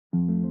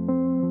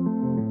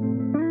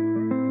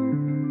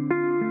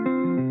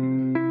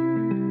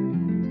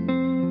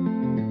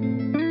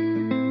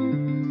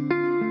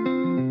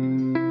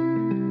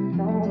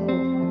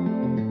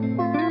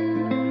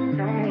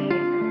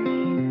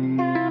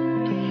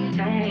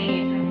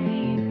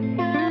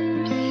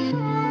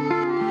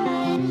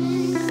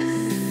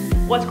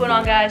What's going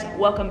on, guys?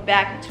 Welcome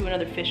back to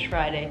another Fish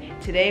Friday.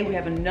 Today we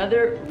have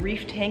another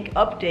Reef tank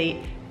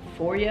update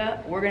for you.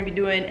 We're going to be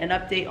doing an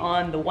update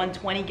on the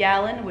 120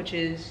 gallon, which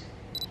is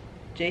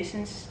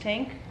Jason's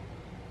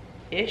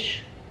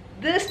tank-ish.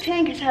 This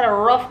tank has had a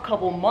rough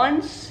couple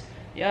months.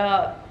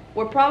 Yeah,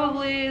 we're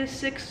probably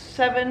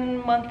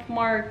 6-7 month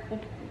mark.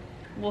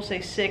 We'll say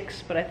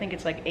 6, but I think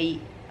it's like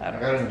 8. I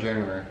got it in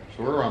January,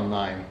 so we're around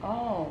 9.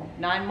 Oh,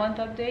 9-month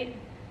update?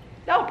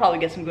 That will probably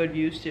get some good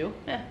views too.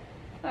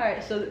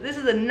 Alright, so this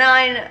is a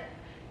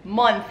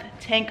 9-month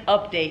tank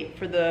update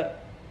for the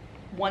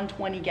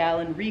 120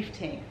 gallon Reef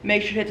tank.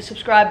 Make sure to hit the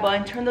subscribe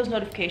button, turn those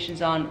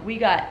notifications on. We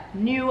got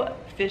new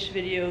fish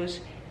videos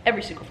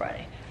every single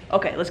Friday.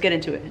 Okay, let's get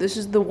into it. This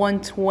is the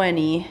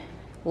 120.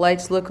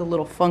 Lights look a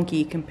little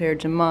funky compared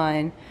to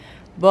mine,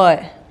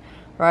 but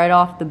right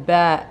off the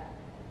bat,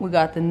 we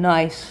got the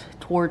nice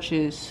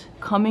torches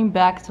coming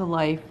back to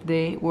life.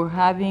 They were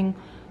having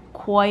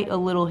quite a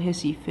little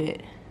hissy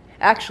fit.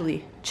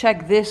 Actually,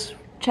 check this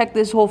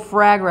whole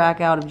frag rack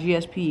out of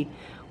GSP.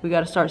 We got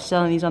to start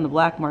selling these on the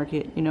black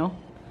market, you know,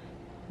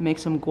 make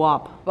some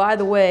guap. By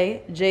the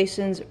way,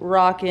 Jason's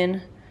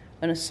rocking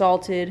an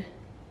assaulted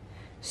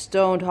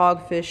stoned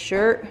hogfish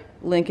shirt.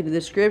 Link in the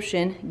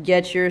description.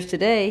 Get yours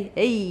today.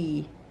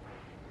 Hey,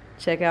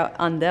 check out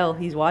Andel,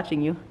 he's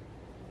watching you.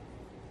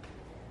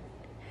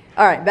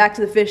 All right, back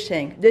to the fish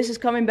tank. This is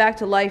coming back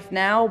to life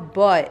now,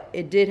 but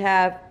it did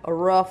have a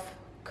rough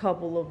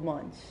couple of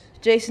months.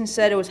 Jason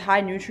said it was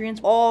high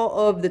nutrients.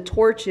 All of the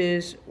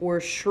torches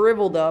were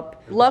shriveled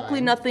up. Luckily,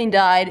 nothing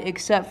died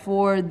except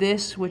for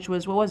this, which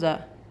was, what was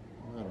that?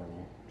 I don't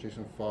know.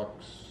 Jason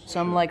Fox.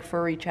 Some like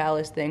furry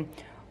chalice thing.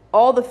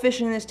 All the fish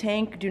in this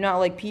tank do not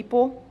like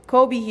people.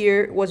 Kobe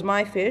here was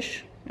my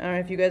fish. I don't know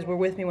if you guys were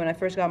with me when I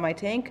first got my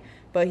tank,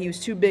 but he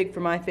was too big for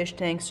my fish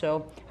tank,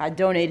 so I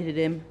donated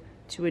him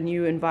to a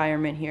new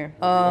environment here.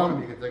 If you want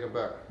him, you can take him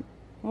back.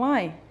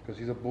 Why? Because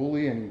he's a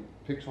bully and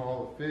he picks on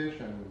all the fish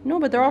and... No,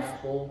 but they're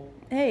all...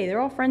 Hey, they're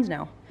all friends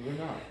now. They're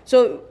not.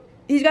 So,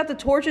 he's got the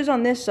torches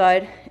on this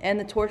side, and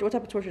the torch... What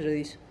type of torches are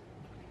these?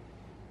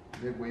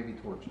 Big wavy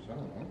torches, I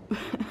don't know.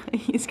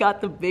 He's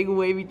got the big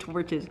wavy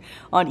torches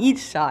on each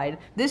side.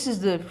 This is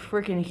the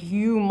freaking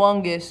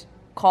humongous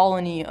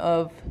colony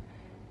of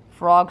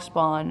frog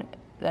spawn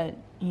that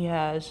he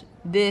has.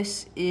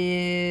 This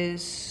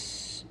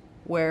is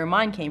where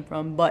mine came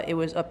from, but it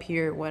was up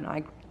here when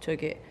I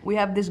took it. We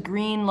have this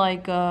green,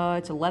 like,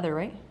 it's a leather,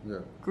 right? Yeah.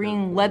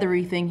 Green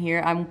leathery thing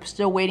here. I'm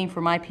still waiting for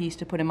my piece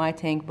to put in my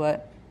tank,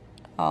 but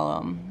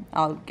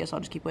I'll guess I'll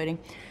just keep waiting.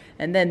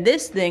 And then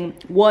this thing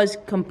was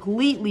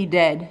completely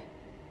dead.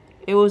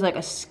 It was like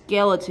a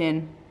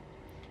skeleton.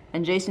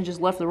 And Jason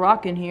just left the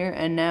rock in here,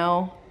 and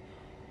now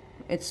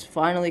it's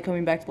finally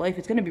coming back to life.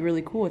 It's gonna be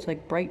really cool. It's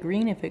like bright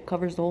green if it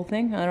covers the whole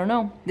thing. I don't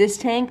know. This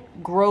tank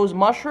grows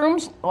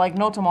mushrooms like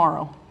no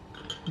tomorrow.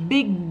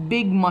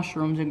 Big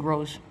mushrooms it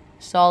grows.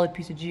 Solid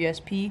piece of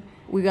GSP.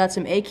 We got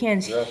some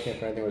A-cans. You're asking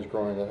if anything was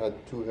growing. I had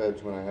 2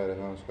 heads when I had it,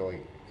 and I was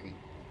like 8.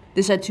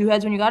 This had 2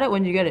 heads when you got it?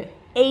 When did you get it?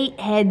 8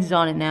 heads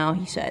on it now,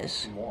 he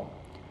says.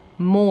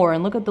 More.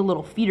 And look at the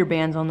little feeder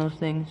bands on those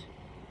things.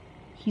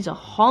 He's a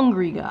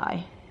hungry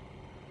guy.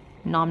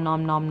 Nom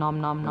nom nom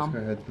nom nom nom.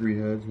 This guy had 3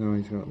 heads, now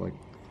he's got like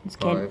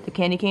 5. The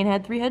candy cane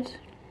had 3 heads?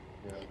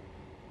 Yeah.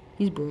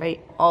 He's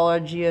bright. All our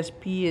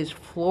GSP is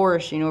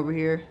flourishing over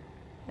here.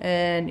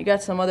 And you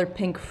got some other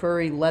pink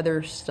furry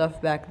leather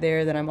stuff back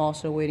there that I'm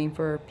also waiting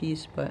for a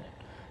piece, but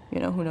you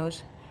know, who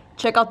knows.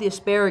 Check out the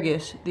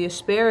asparagus. The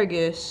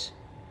asparagus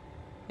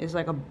is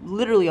like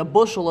literally a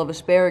bushel of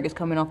asparagus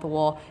coming off the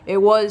wall.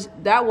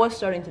 That was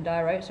starting to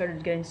die, right? It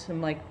started getting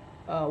some like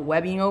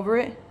webbing over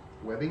it.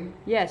 Webbing?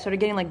 Yeah, it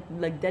started getting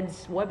like dead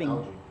webbing.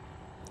 Algae.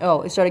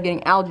 Oh, it started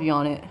getting algae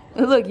on it.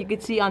 Look, you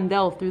could see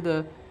Andel through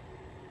the...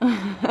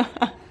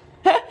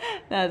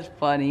 That's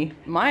funny.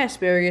 My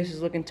asparagus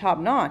is looking top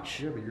notch.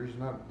 Yeah, but yours is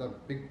not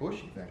that big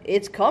bushy thing.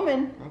 It's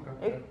coming.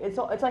 Okay.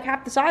 It's like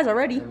half the size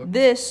already.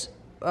 This,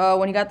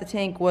 when you got the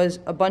tank, was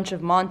a bunch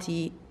of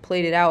Monty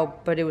plated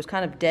out, but it was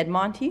kind of dead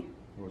Monty.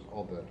 It was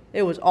all dead.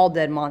 It was all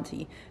dead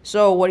Monty.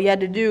 So what he had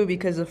to do,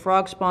 because the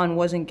frog spawn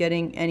wasn't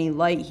getting any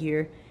light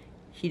here,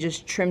 he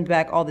just trimmed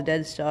back all the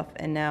dead stuff,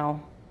 and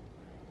now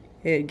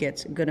it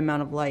gets a good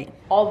amount of light.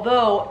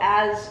 Although,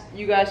 as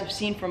you guys have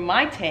seen from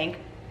my tank,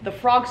 the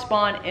frog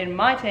spawn in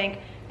my tank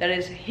that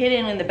is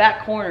hidden in the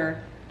back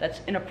corner,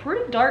 that's in a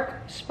pretty dark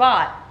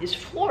spot, is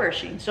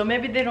flourishing. So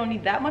maybe they don't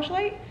need that much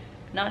light?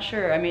 Not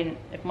sure. I mean,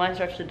 if mine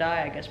starts to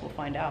die, I guess we'll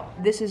find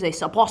out. This is a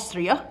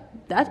Sapostria.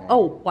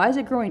 Why is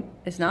it growing?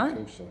 It's not?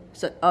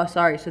 Setosa,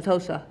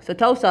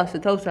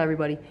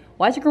 everybody.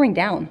 Why is it growing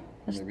down?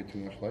 Maybe too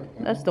much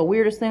light? That's the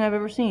weirdest thing I've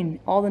ever seen.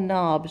 All the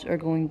knobs are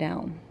going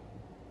down.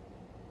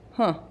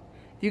 Huh.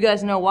 If you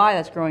guys know why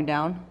that's growing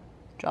down,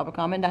 drop a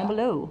comment down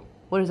below.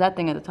 What is that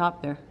thing at the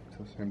top there?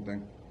 It's the same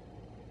thing.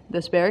 The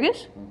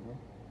asparagus? Mm-hmm.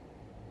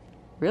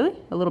 Really?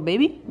 A little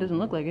baby? Doesn't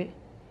look like it.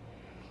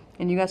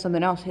 And you got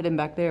something else hidden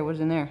back there. What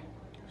is in there?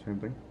 Same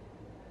thing.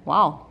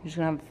 Wow, you're just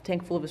gonna have a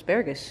tank full of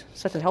asparagus.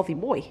 Such a healthy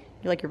boy.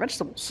 You like your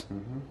vegetables.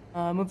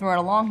 Mm-hmm. Moving right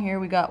along here,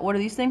 we got, what are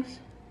these things?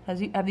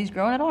 Have these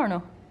grown at all or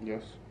no?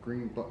 Yes,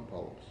 green button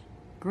polyps.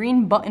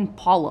 Green button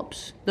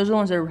polyps. Those are the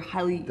ones that are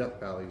highly... Death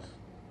valleys.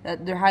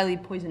 They're highly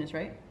poisonous,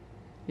 right?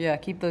 Yeah,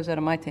 keep those out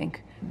of my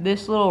tank.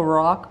 This little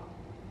rock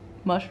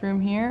mushroom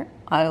here,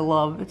 I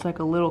love. It's like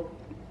a little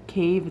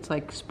cave. It's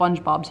like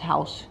SpongeBob's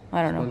house.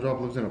 I don't know.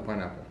 SpongeBob lives in a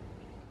pineapple.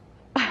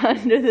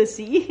 Under the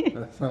sea?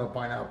 That's not a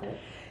pineapple.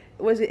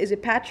 Is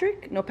it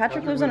Patrick? No,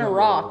 Patrick lives on a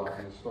rock.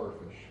 And a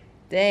starfish.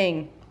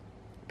 Dang.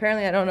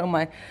 Apparently I don't know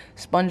my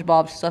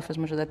SpongeBob stuff as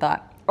much as I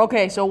thought.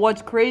 Okay, so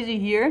what's crazy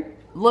here,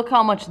 look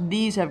how much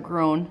these have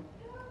grown.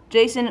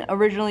 Jason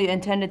originally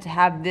intended to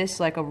have this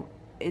like a,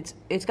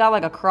 it's got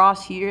like a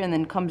cross here and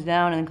then comes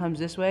down and then comes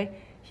this way.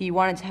 He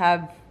wanted to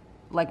have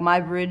like my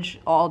bridge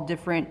all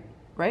different,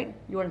 right?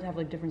 You wanted to have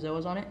like different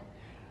zoas on it.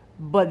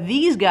 But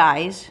these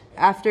guys,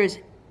 after his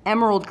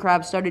emerald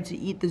crab started to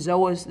eat the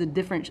zoas, the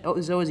different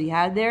zoas he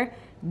had there,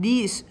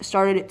 these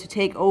started to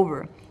take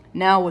over.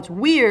 Now what's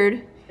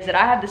weird is that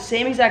I have the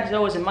same exact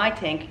zoas in my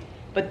tank,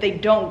 but they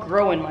don't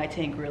grow in my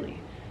tank really.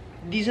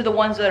 These are the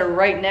ones that are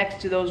right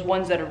next to those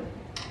ones that are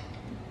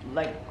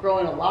like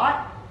growing a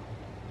lot,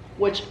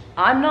 which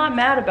I'm not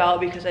mad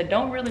about because I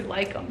don't really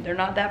like them. They're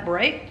not that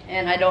bright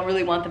and I don't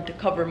really want them to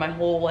cover my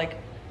whole like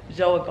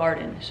zoa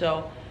garden.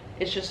 So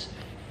it's just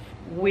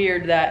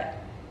weird that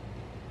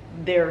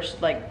they're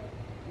like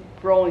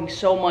growing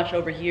so much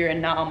over here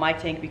and not on my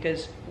tank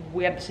because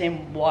we have the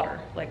same water.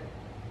 Like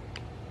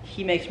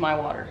he makes my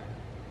water.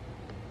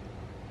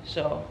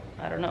 So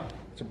I don't know.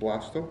 It's a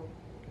blasto.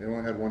 It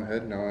only had one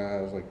head, now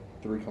it has like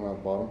 3 coming out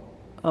the bottom.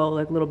 Oh,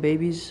 like little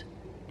babies.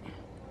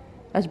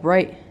 That's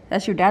bright.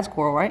 That's your dad's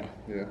coral, right?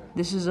 Yeah.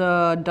 This is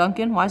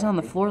Duncan. Why is it on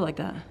the floor like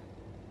that?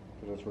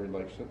 Because that's where he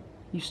likes it.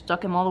 You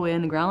stuck him all the way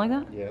in the ground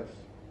like that? Yes.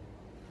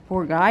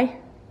 Poor guy.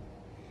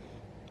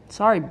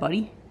 Sorry,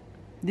 buddy.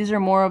 These are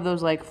more of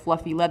those like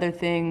fluffy leather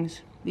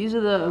things. These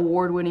are the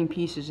award-winning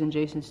pieces in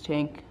Jason's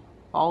tank.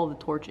 All of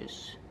the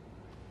torches.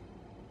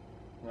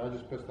 I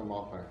just pissed them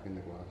off when I cleaned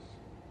the glass.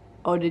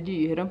 Oh, did you?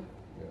 You hit them?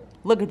 Yeah.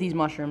 Look at these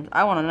mushrooms.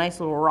 I want a nice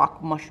little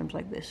rock mushrooms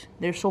like this.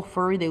 They're so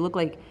furry. They look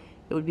like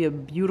it would be a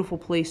beautiful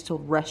place to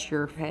rest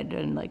your head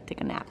and like take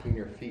a nap. Clean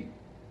your feet.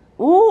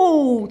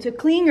 Ooh, to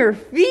clean your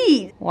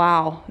feet.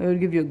 Wow, it would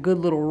give you a good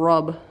little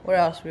rub. What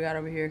else we got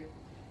over here?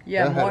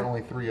 Yeah, that more. had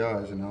only 3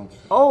 eyes and now it's...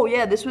 Oh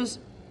yeah, this was,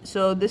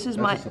 so this is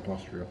That's a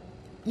Sapostria.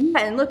 Yeah,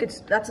 and look,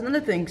 that's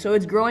another thing. So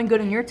it's growing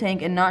good in your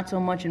tank and not so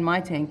much in my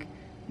tank.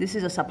 This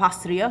is a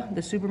Sapostria,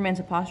 the Superman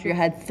Sapostria.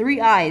 Had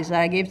 3 eyes that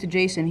I gave to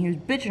Jason. He was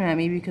bitching at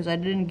me because I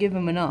didn't give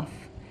him enough.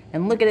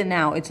 And look at it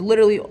now. It's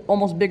literally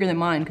almost bigger than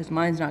mine because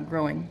mine's not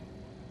growing.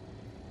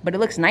 But it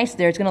looks nice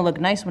there. It's gonna look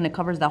nice when it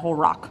covers that whole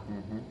rock.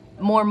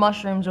 Mm-hmm. More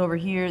mushrooms over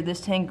here.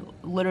 This tank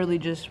literally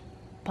just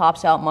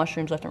pops out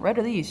mushrooms left and right. What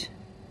are these?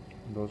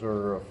 Those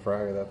are a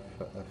frag that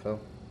fell.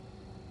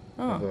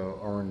 Oh. The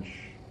orange.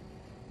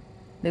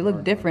 They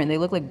look different. They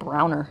look like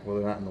browner. Well,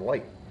 they're not in the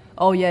light.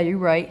 Oh yeah, you're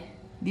right.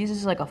 These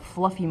is like a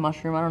fluffy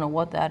mushroom. I don't know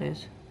what that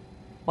is.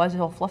 Why is it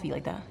all fluffy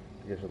like that?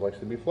 I guess it likes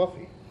to be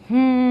fluffy.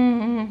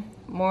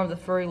 More of the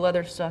furry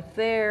leather stuff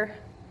there.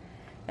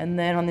 And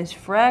then on this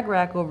frag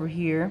rack over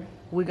here,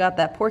 we got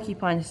that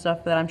porcupine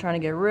stuff that I'm trying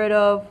to get rid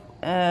of.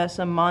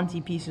 Some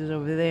Monty pieces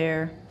over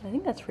there. I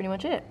think that's pretty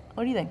much it.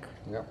 What do you think?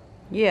 Yeah.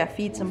 Yeah,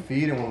 feed some.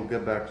 Feed and we'll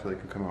get back so they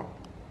can come out.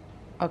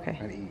 Okay.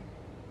 And eat.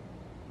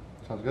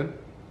 Sounds good?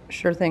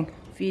 Sure thing.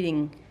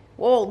 Feeding.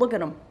 Whoa, look at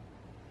them.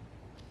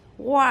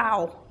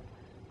 Wow.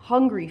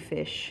 Hungry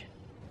fish.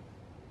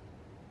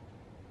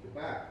 Get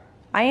back.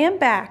 I am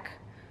back.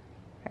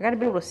 I gotta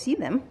be able to see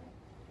them.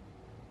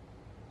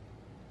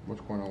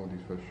 What's going on with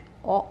these fish?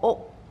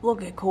 Oh,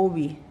 look at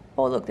Kobe.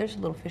 Oh, look, there's a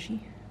little fishy.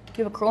 Do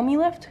you have a chromie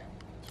left?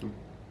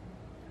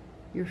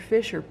 Your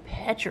fish are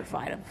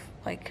petrified of,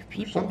 like,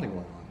 people. There's something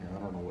going on here. I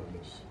don't know what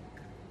it is.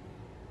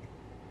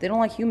 They don't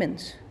like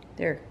humans.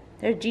 There's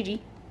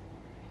Gigi.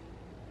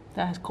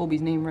 That has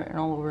Kobe's name written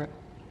all over it.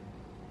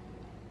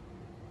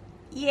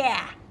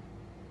 Yeah.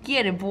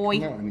 Get it, boy.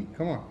 Come on,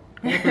 come on.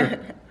 Come up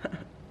here.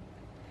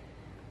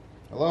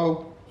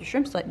 Hello? Your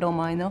shrimps don't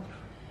mind, though.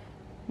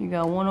 You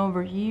got one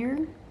over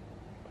here,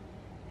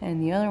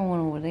 and the other one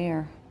over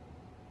there.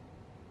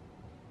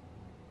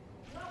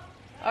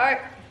 All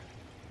right.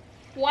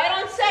 White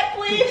on set,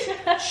 please.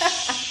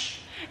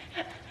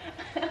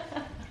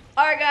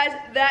 All right, guys,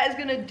 that is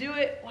gonna do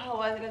it. Wow,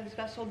 why this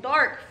got so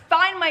dark?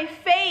 Find my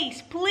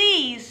face,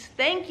 please.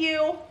 Thank you.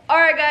 All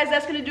right, guys,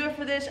 that's gonna do it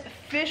for this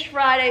Fish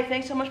Friday.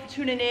 Thanks so much for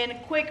tuning in.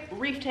 Quick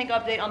reef tank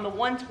update on the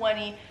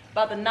 120,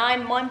 about the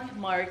 9-month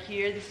mark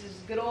here. This is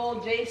good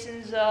old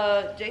Jason's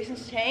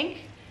tank.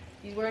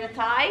 He's wearing a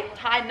tie.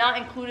 Tie not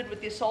included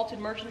with the assaulted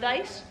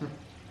merchandise.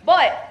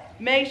 But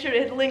make sure to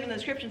hit the link in the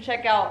description.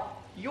 Check out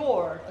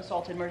your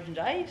assaulted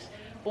merchandise.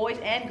 Boys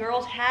and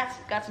girls hats.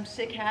 Got some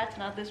sick hats.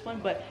 Not this one,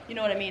 but you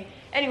know what I mean.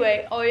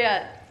 Anyway, oh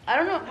yeah. I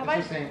don't know. Have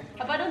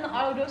I done the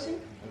auto dosing?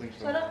 I think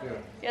so. Setup? Yeah.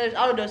 Yeah, there's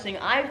auto dosing.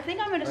 I think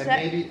I'm gonna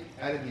set. Maybe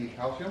added the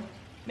calcium.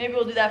 Maybe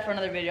we'll do that for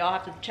another video. I'll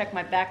have to check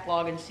my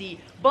backlog and see.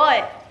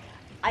 But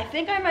I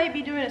think I might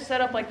be doing a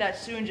setup like that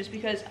soon just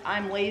because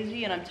I'm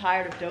lazy and I'm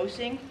tired of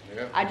dosing.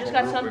 Yeah, I just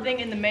got something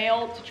in the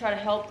mail to try to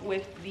help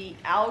with the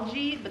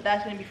algae, but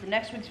that's going to be for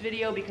next week's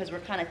video because we're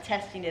kind of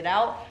testing it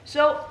out.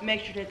 So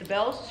make sure to hit the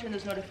bells to turn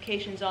those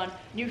notifications on.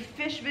 New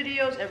fish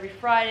videos every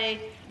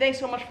Friday. Thanks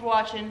so much for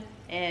watching,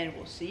 and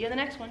we'll see you in the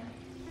next one.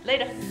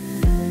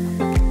 Later.